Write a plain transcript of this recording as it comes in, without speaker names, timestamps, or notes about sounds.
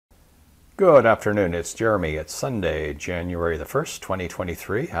Good afternoon, it's Jeremy. It's Sunday, January the 1st,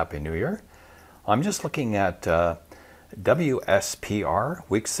 2023. Happy New Year. I'm just looking at WSPR,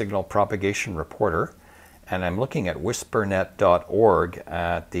 Weak Signal Propagation Reporter, and I'm looking at whispernet.org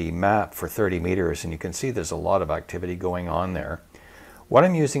at the map for 30 meters, and you can see there's a lot of activity going on there. What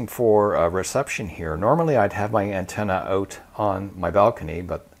I'm using for reception here, normally I'd have my antenna out on my balcony,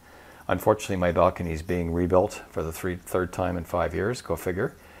 but unfortunately my balcony is being rebuilt for the third time in 5 years, go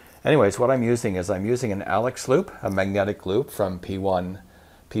figure. Anyways, what I'm using is I'm using an Alex loop, a magnetic loop from PY1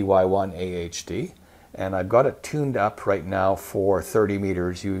 AHD, and I've got it tuned up right now for 30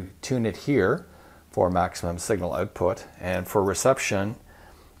 meters. You tune it here for maximum signal output, and for reception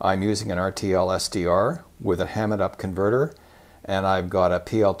I'm using an RTL-SDR with a Hammett up converter, and I've got a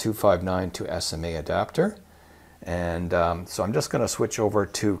PL259 to SMA adapter. And so I'm just going to switch over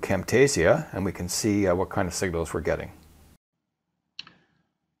to Camtasia and we can see what kind of signals we're getting.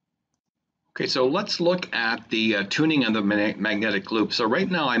 Okay, so let's look at the tuning of the magnetic loop. So right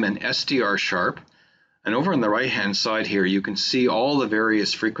now I'm in SDR sharp, and over on the right hand side here you can see all the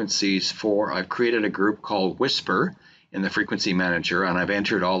various frequencies for, I've created a group called Whisper in the frequency manager, and I've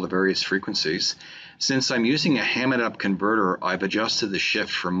entered all the various frequencies. Since I'm using a Hammett up converter, I've adjusted the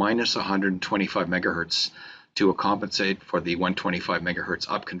shift from minus 125 megahertz to compensate for the 125 megahertz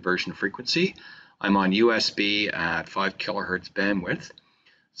up conversion frequency. I'm on USB at 5 kilohertz bandwidth.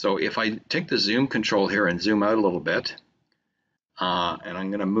 So if I take the zoom control here and zoom out a little bit, and I'm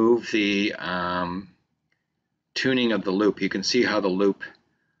going to move the tuning of the loop, you can see how the loop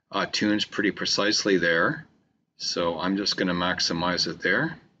tunes pretty precisely there. So I'm just going to maximize it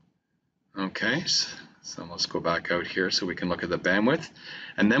there. Okay, so let's go back out here so we can look at the bandwidth.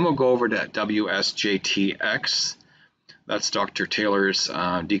 And then we'll go over to WSJT-X. That's Dr. Taylor's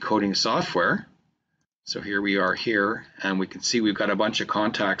decoding software. So here we are here, and we can see we've got a bunch of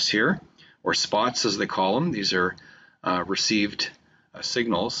contacts here, or spots as they call them. These are received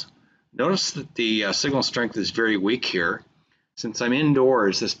signals. Notice that the signal strength is very weak here. Since I'm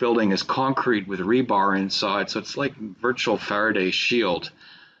indoors, this building is concrete with rebar inside, so it's like virtual Faraday shield.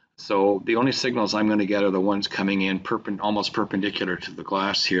 So the only signals I'm going to get are the ones coming in almost perpendicular to the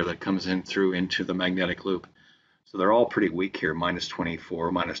glass here that comes in through into the magnetic loop. So they're all pretty weak here, minus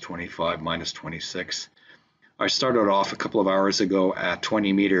 24, minus 25, minus 26. I started off a couple of hours ago at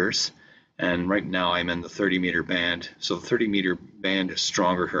 20 meters, and right now I'm in the 30 meter band. So the 30 meter band is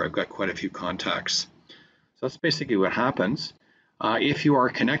stronger here. I've got quite a few contacts. So that's basically what happens. If you are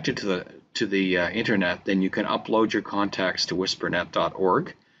connected to the internet, then you can upload your contacts to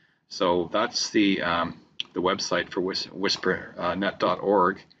whispernet.org. So that's the website for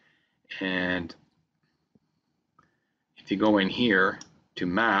whispernet.org, and if you go in here to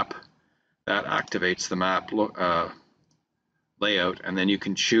map, that activates the map layout, and then you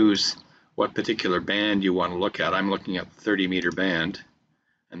can choose what particular band you want to look at. I'm looking at the 30 meter band,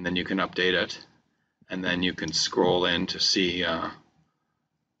 and then you can update it, and then you can scroll in to see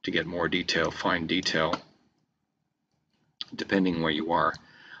to get more detail, fine detail, depending where you are.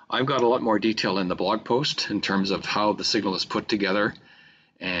 I've got a lot more detail in the blog post in terms of how the signal is put together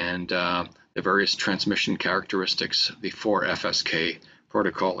and the various transmission characteristics, the 4FSK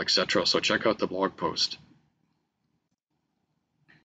protocol, etc. So check out the blog post.